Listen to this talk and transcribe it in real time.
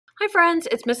Hi friends,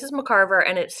 it's Mrs. McCarver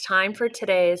and it's time for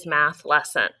today's math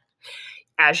lesson.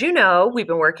 As you know, we've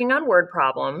been working on word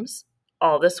problems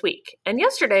all this week. And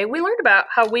yesterday we learned about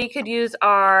how we could use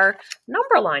our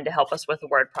number line to help us with a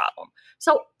word problem.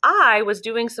 So I was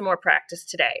doing some more practice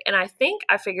today and I think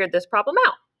I figured this problem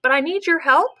out, but I need your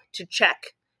help to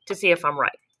check to see if I'm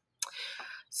right.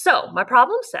 So my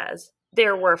problem says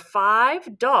there were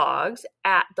 5 dogs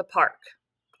at the park.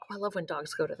 Oh, I love when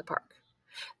dogs go to the park.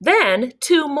 Then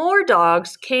 2 more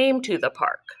dogs came to the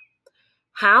park.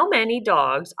 How many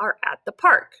dogs are at the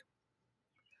park?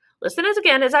 Listen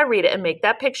again as I read it and make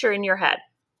that picture in your head.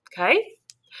 Okay?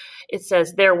 It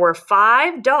says there were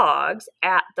 5 dogs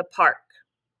at the park.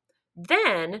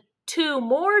 Then 2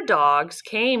 more dogs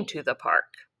came to the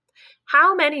park.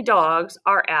 How many dogs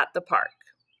are at the park?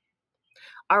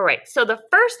 All right, so the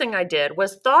first thing I did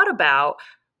was thought about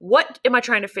what am I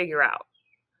trying to figure out?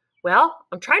 Well,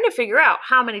 I'm trying to figure out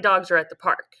how many dogs are at the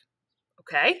park.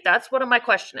 Okay, that's what my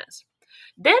question is.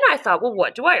 Then I thought, well,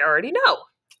 what do I already know?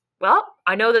 Well,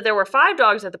 I know that there were 5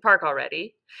 dogs at the park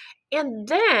already, and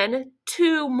then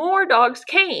 2 more dogs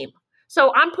came.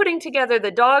 So I'm putting together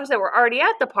the dogs that were already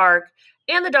at the park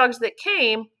and the dogs that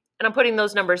came, and I'm putting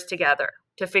those numbers together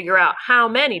to figure out how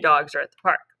many dogs are at the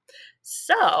park.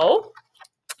 So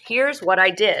here's what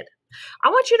I did. I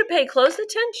want you to pay close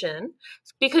attention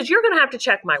because you're going to have to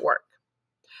check my work.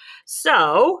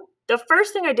 So the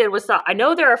first thing I did was thought, I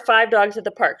know there are 5 dogs at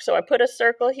the park. So I put a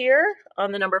circle here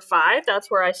on the number 5. That's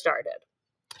where I started.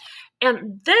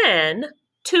 And then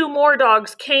 2 more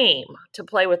dogs came to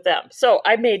play with them. So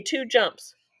I made 2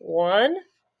 jumps. 1,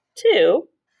 2.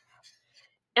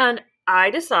 And I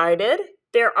decided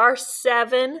there are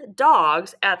 7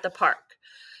 dogs at the park.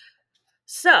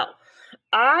 So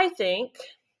I think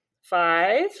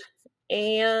 5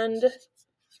 and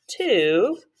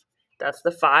 2, that's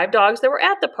the 5 dogs that were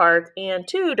at the park, and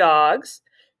 2 dogs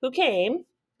who came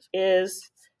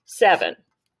is 7.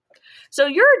 So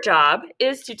your job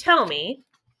is to tell me,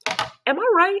 am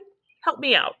I right? Help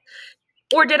me out.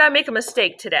 Or did I make a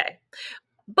mistake today?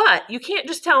 But you can't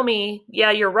just tell me,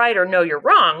 yeah, you're right, or no, you're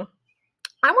wrong.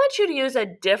 I want you to use a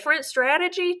different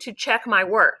strategy to check my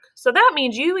work. So that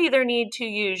means you either need to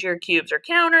use your cubes or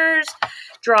counters,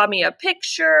 draw me a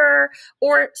picture,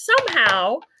 or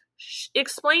somehow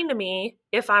explain to me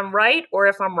if I'm right or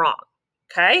if I'm wrong.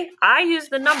 Okay? I use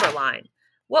the number line.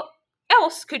 What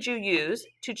else could you use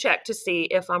to check to see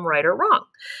if I'm right or wrong?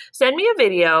 Send me a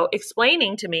video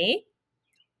explaining to me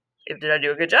if did I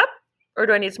do a good job or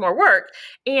do I need some more work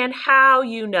and how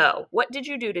you know. What did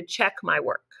you do to check my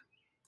work?